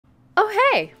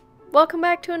Oh hey! Welcome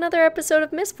back to another episode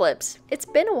of Missflips. It's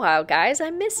been a while, guys.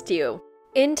 I missed you.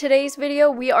 In today's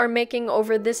video, we are making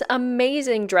over this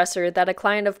amazing dresser that a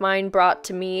client of mine brought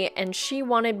to me, and she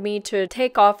wanted me to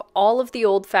take off all of the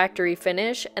old factory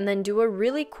finish and then do a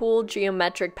really cool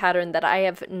geometric pattern that I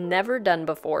have never done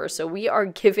before, so we are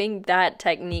giving that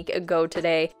technique a go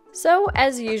today. So,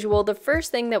 as usual, the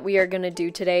first thing that we are going to do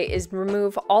today is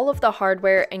remove all of the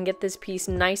hardware and get this piece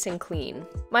nice and clean.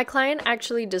 My client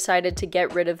actually decided to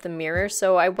get rid of the mirror,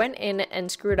 so I went in and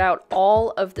screwed out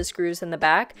all of the screws in the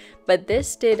back, but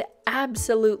this did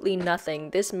absolutely nothing.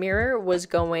 This mirror was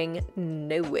going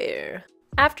nowhere.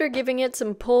 After giving it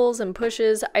some pulls and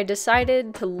pushes, I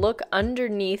decided to look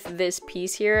underneath this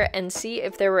piece here and see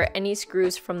if there were any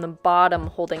screws from the bottom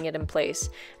holding it in place.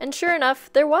 And sure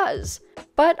enough, there was.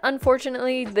 But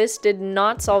unfortunately, this did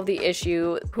not solve the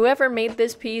issue. Whoever made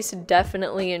this piece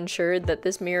definitely ensured that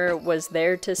this mirror was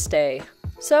there to stay.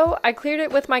 So I cleared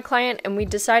it with my client and we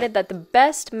decided that the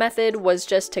best method was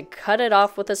just to cut it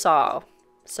off with a saw.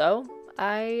 So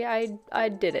I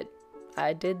did it.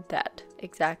 I did that.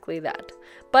 Exactly that.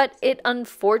 But it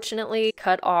unfortunately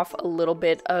cut off a little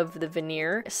bit of the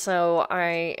veneer, so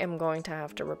I am going to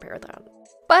have to repair that.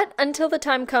 But until the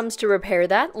time comes to repair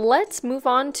that, let's move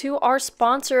on to our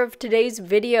sponsor of today's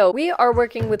video. We are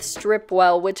working with Strip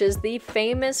Well, which is the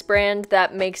famous brand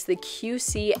that makes the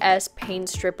QCS paint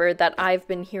stripper that I've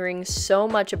been hearing so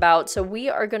much about, so we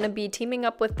are going to be teaming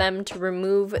up with them to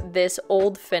remove this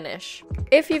old finish.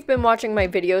 If you've been watching my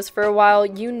videos for a while,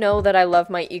 you know that I love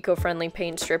my eco-friendly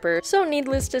paint stripper, so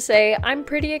needless to say, I'm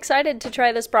pretty excited to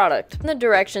try this product. In the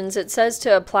directions, it says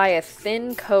to apply a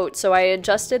thin coat, so I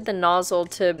adjusted the nozzle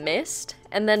to mist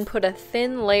and then put a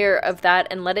thin layer of that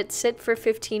and let it sit for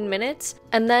 15 minutes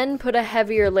and then put a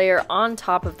heavier layer on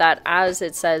top of that as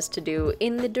it says to do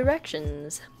in the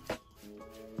directions.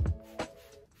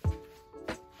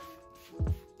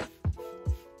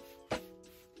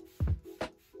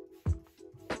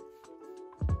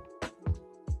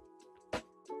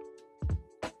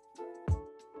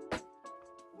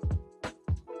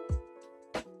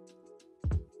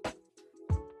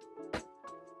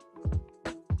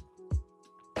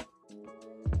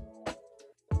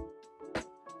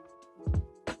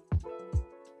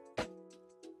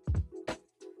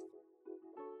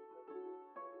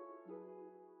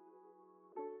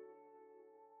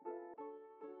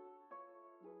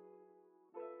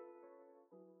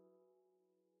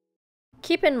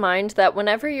 Keep in mind that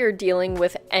whenever you're dealing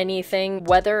with anything,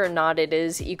 whether or not it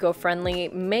is eco-friendly,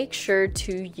 make sure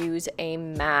to use a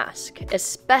mask,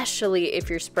 especially if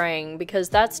you're spraying, because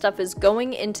that stuff is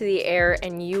going into the air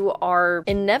and you are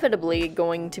inevitably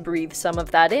going to breathe some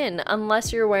of that in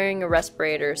unless you're wearing a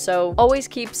respirator. So always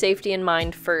keep safety in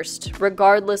mind first,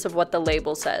 regardless of what the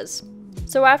label says.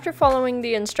 So after following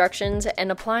the instructions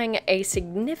and applying a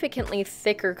significantly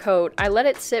thicker coat, I let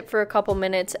it sit for a couple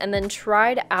minutes and then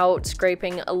tried out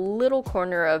scraping a little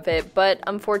corner of it, but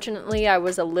unfortunately I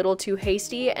was a little too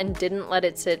hasty and didn't let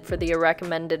it sit for the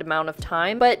recommended amount of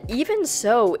time. But even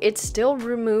so, it still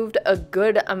removed a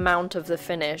good amount of the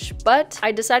finish, but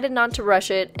I decided not to rush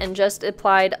it and just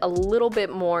applied a little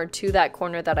bit more to that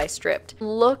corner that I stripped.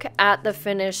 Look at the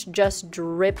finish just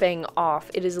dripping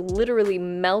off. It is literally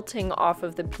melting off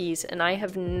of the piece, and I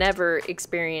have never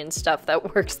experienced stuff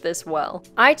that works this well.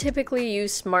 I typically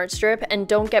use Smart Strip, and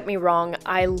don't get me wrong,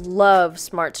 I love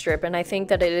Smart Strip and I think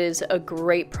that it is a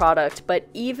great product, but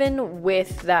even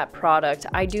with that product,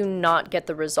 I do not get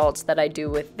the results that I do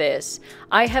with this.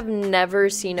 I have never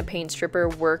seen a paint stripper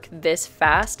work this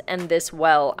fast and this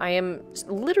well. I am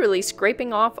literally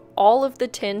scraping off all of the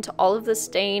tint, all of the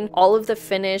stain, all of the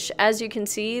finish. As you can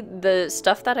see, the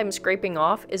stuff that I'm scraping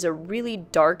off is a really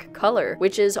dark color,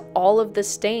 which is all of the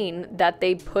stain that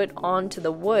they put onto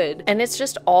the wood, and it's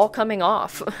just all coming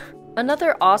off.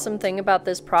 Another awesome thing about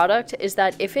this product is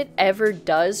that if it ever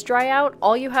does dry out,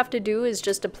 all you have to do is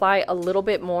just apply a little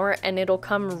bit more and it'll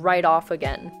come right off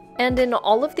again. And in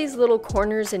all of these little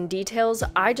corners and details,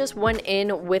 I just went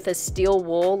in with a steel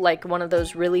wool, like one of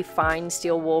those really fine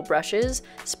steel wool brushes,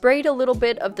 sprayed a little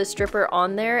bit of the stripper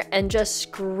on there, and just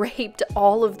scraped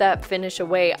all of that finish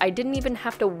away. I didn't even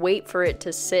have to wait for it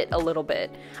to sit a little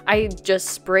bit. I just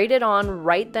sprayed it on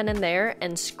right then and there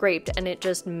and scraped, and it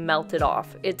just melted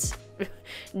off. It's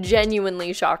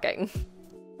genuinely shocking.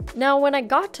 Now, when I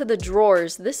got to the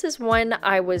drawers, this is when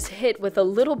I was hit with a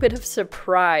little bit of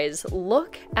surprise.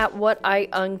 Look at what I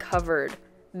uncovered.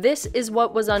 This is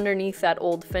what was underneath that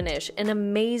old finish, an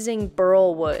amazing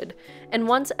burl wood. And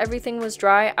once everything was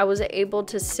dry, I was able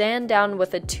to sand down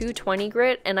with a 220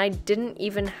 grit, and I didn't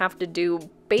even have to do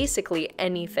basically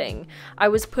anything. I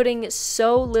was putting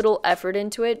so little effort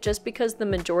into it just because the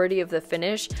majority of the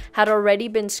finish had already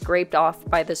been scraped off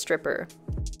by the stripper.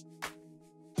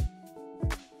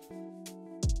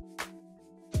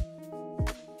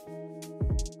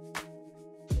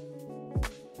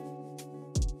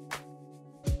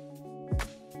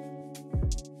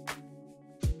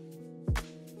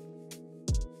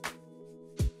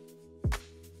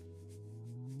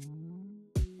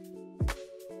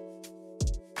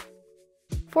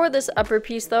 For this upper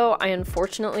piece though, I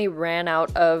unfortunately ran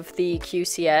out of the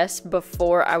QCS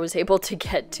before I was able to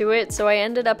get to it, so I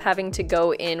ended up having to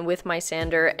go in with my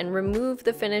sander and remove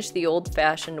the finish the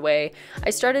old-fashioned way.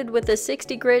 I started with a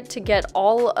 60 grit to get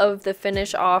all of the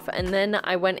finish off, and then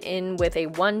I went in with a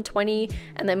 120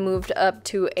 and then moved up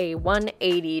to a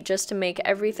 180 just to make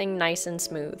everything nice and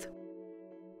smooth.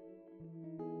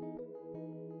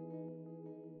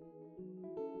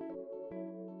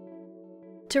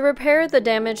 To repair the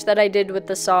damage that I did with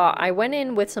the saw, I went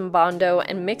in with some Bondo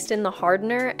and mixed in the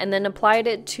hardener and then applied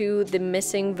it to the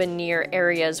missing veneer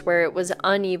areas where it was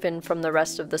uneven from the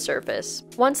rest of the surface.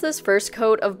 Once this first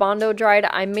coat of Bondo dried,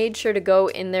 I made sure to go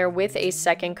in there with a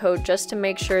second coat just to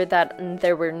make sure that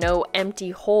there were no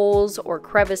empty holes or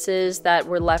crevices that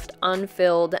were left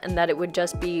unfilled and that it would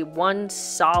just be one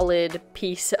solid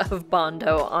piece of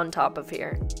Bondo on top of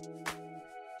here.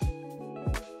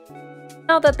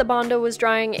 Now that the Bondo was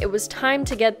drying, it was time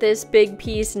to get this big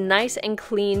piece nice and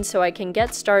clean so I can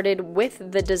get started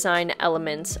with the design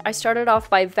elements. I started off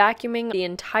by vacuuming the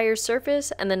entire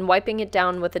surface and then wiping it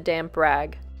down with a damp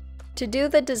rag. To do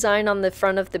the design on the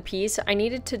front of the piece, I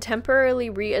needed to temporarily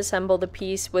reassemble the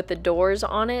piece with the doors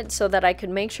on it so that I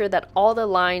could make sure that all the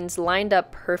lines lined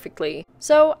up perfectly.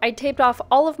 So I taped off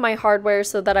all of my hardware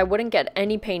so that I wouldn't get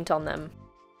any paint on them.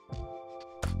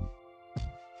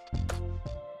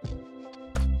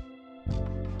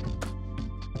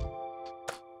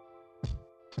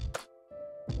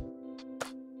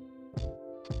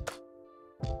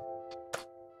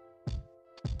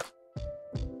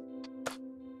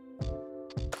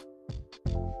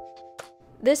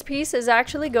 This piece is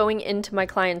actually going into my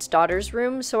client's daughter's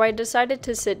room, so I decided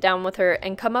to sit down with her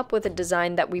and come up with a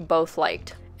design that we both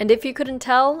liked. And if you couldn't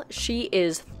tell, she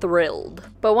is thrilled.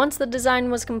 But once the design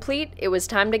was complete, it was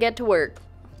time to get to work.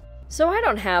 So I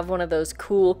don't have one of those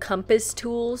cool compass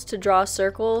tools to draw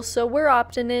circles, so we're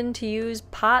opting in to use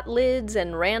pot lids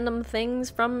and random things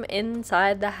from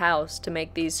inside the house to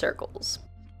make these circles.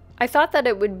 I thought that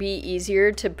it would be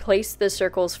easier to place the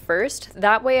circles first,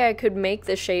 that way I could make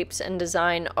the shapes and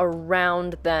design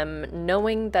around them,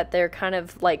 knowing that they're kind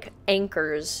of like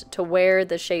anchors to where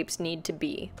the shapes need to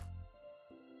be.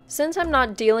 Since I'm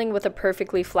not dealing with a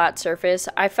perfectly flat surface,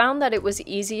 I found that it was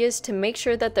easiest to make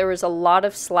sure that there was a lot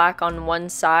of slack on one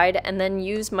side and then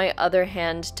use my other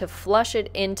hand to flush it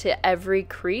into every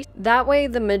crease. That way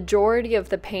the majority of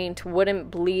the paint wouldn't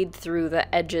bleed through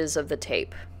the edges of the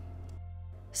tape.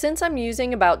 Since I'm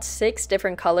using about 6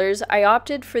 different colors, I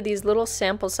opted for these little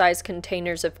sample size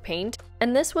containers of paint,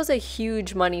 and this was a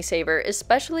huge money saver,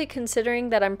 especially considering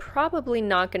that I'm probably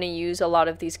not going to use a lot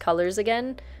of these colors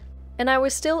again, and I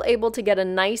was still able to get a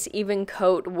nice even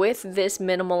coat with this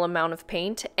minimal amount of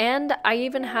paint, and I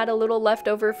even had a little left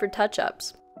over for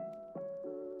touch-ups.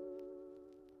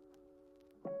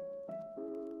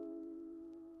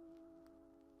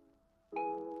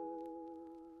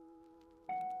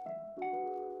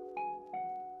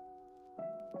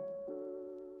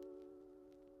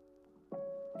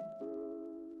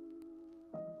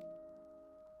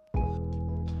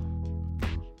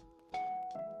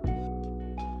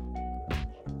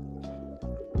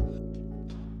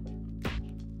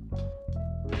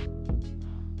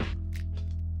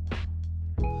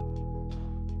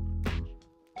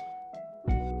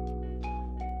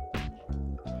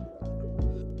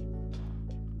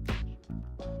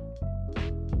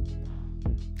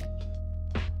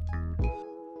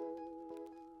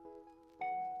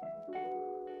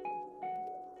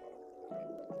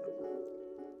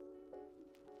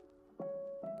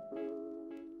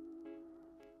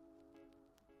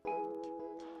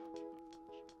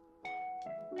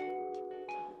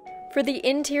 For the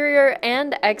interior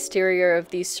and exterior of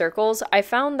these circles, I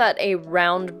found that a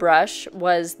round brush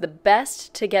was the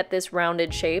best to get this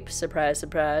rounded shape, surprise,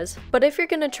 surprise. But if you're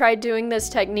gonna try doing this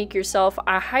technique yourself,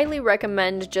 I highly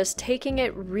recommend just taking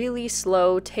it really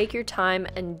slow, take your time,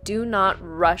 and do not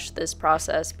rush this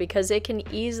process because it can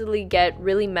easily get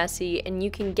really messy and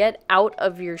you can get out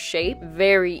of your shape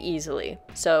very easily.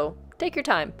 So take your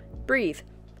time, breathe,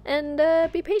 and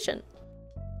be patient.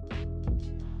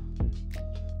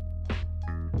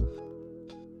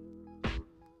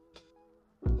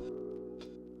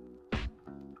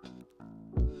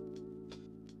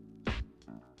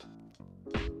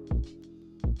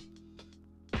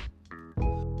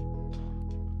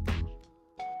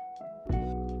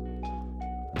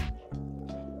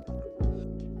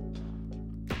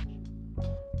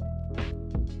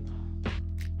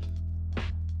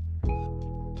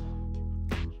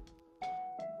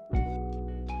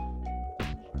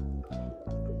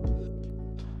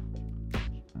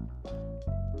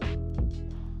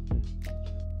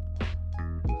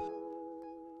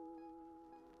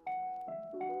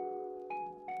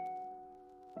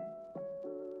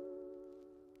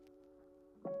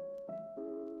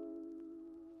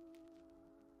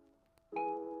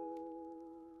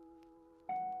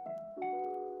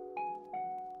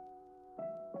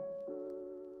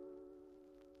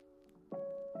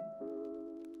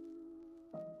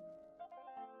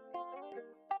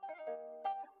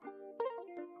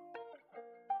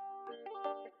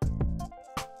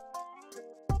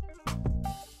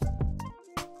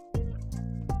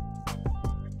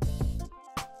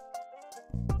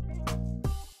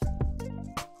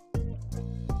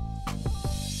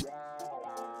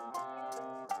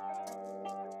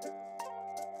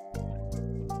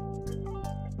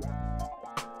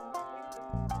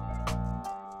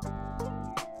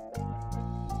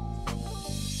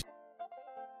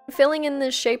 Filling in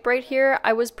this shape right here,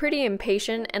 I was pretty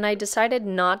impatient and I decided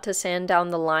not to sand down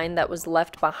the line that was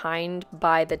left behind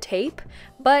by the tape,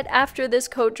 but after this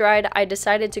coat dried, I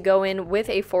decided to go in with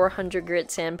a 400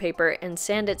 grit sandpaper and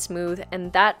sand it smooth,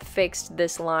 and that fixed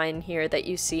this line here that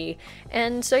you see.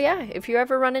 And so yeah, if you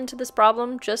ever run into this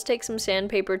problem, just take some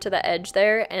sandpaper to the edge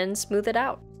there and smooth it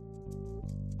out.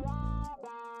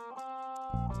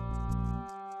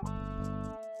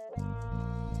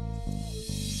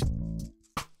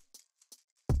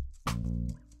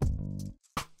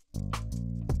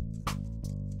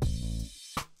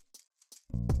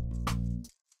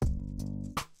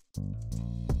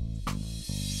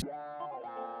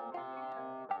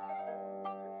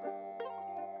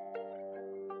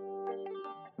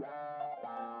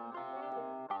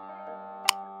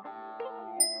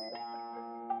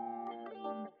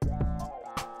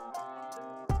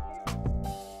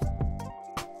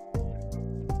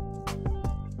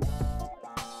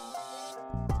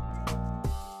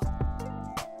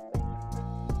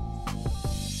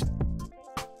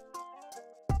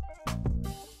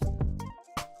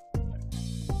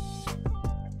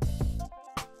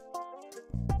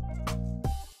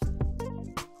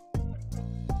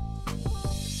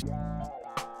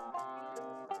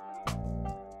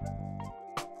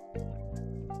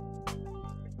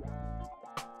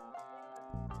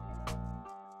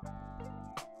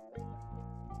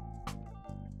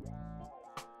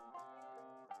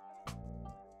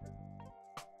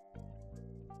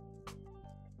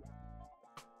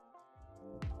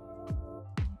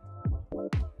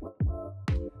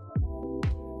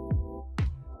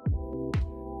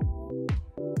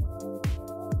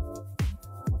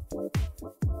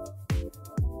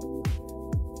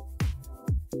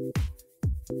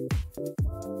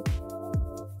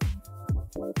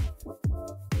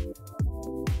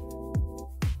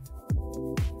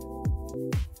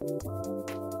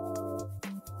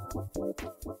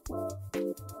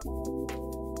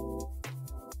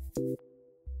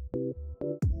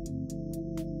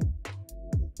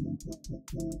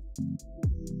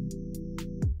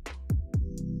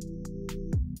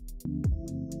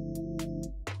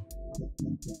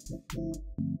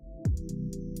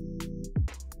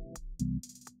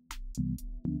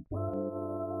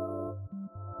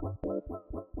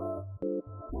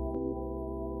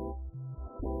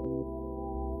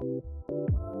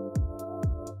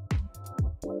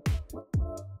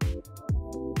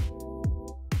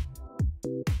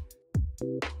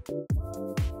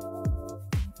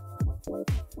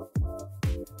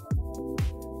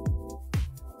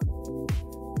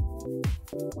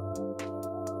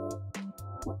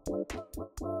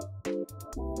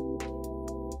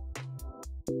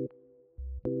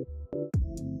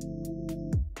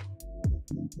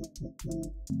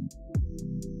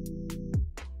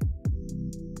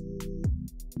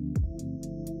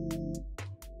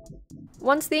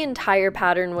 Once the entire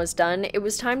pattern was done, it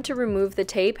was time to remove the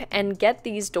tape and get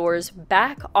these doors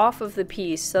back off of the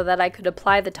piece so that I could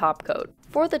apply the top coat.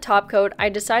 For the top coat, I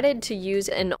decided to use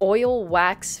an oil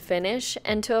wax finish,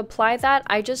 and to apply that,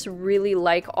 I just really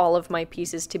like all of my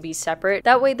pieces to be separate.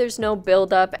 That way there's no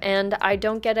buildup and I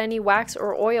don't get any wax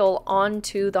or oil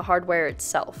onto the hardware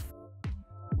itself.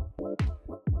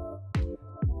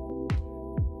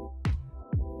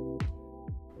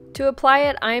 To apply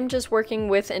it, I'm just working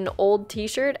with an old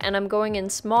t-shirt and I'm going in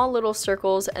small little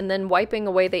circles and then wiping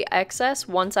away the excess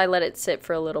once I let it sit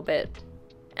for a little bit.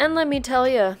 And let me tell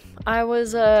you, I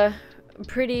was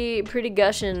pretty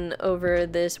gushing over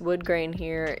this wood grain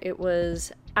here. It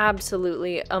was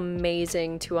absolutely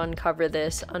amazing to uncover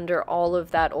this under all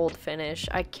of that old finish.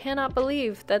 I cannot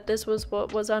believe that this was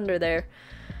what was under there.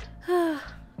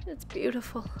 It's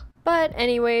beautiful. But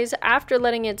anyways, after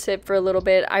letting it sit for a little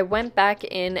bit, I went back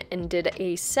in and did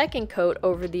a second coat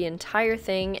over the entire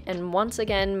thing, and once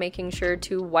again making sure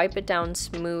to wipe it down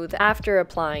smooth after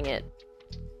applying it.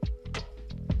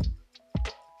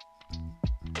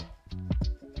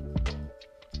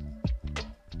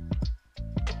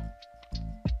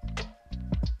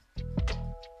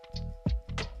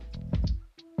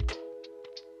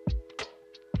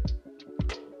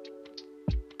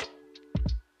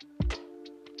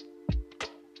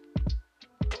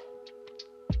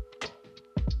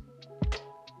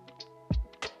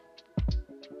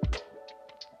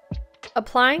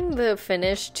 Applying the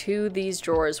finish to these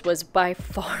drawers was by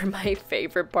far my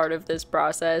favorite part of this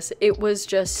process. It was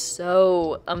just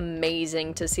so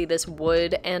amazing to see this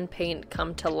wood and paint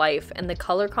come to life, and the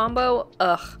color combo,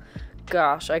 ugh,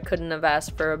 gosh, I couldn't have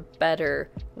asked for a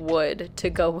better wood to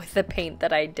go with the paint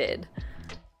that I did.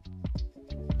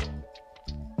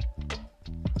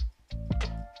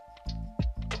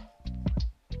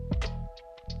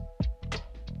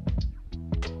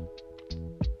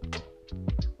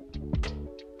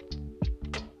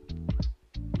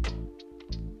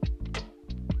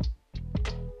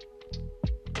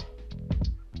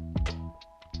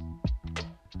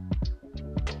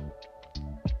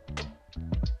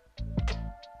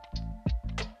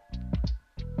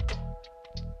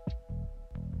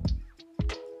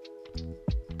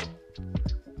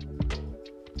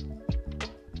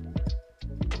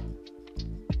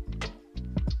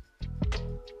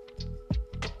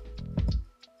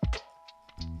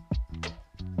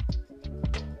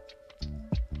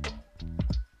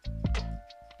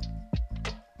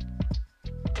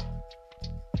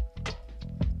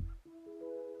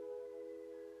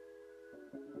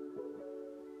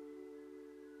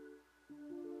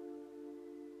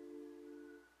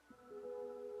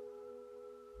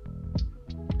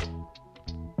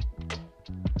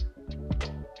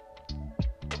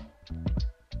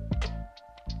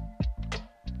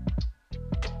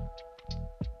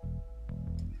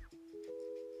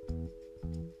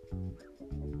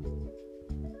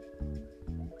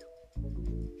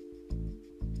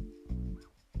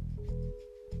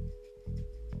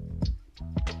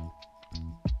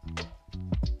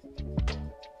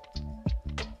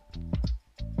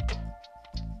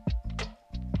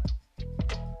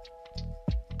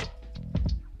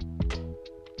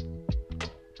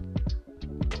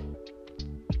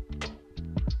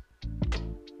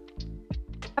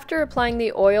 After applying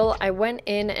the oil, I went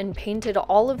in and painted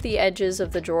all of the edges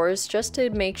of the drawers just to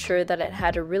make sure that it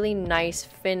had a really nice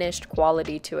finished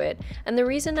quality to it. And the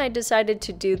reason I decided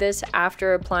to do this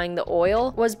after applying the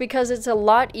oil was because it's a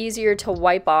lot easier to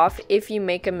wipe off if you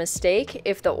make a mistake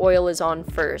if the oil is on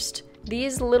first.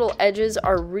 These little edges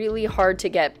are really hard to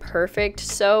get perfect,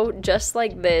 so just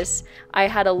like this, I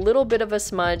had a little bit of a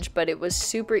smudge, but it was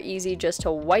super easy just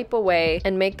to wipe away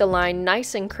and make the line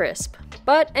nice and crisp.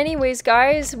 But anyways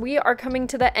guys, we are coming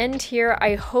to the end here.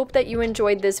 I hope that you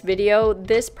enjoyed this video.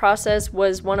 This process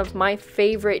was one of my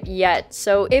favorite yet,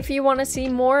 so if you want to see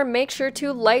more, make sure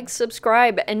to like,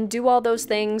 subscribe, and do all those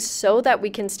things so that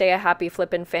we can stay a happy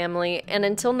flippin' family. And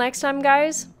until next time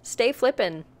guys, stay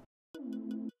flippin'.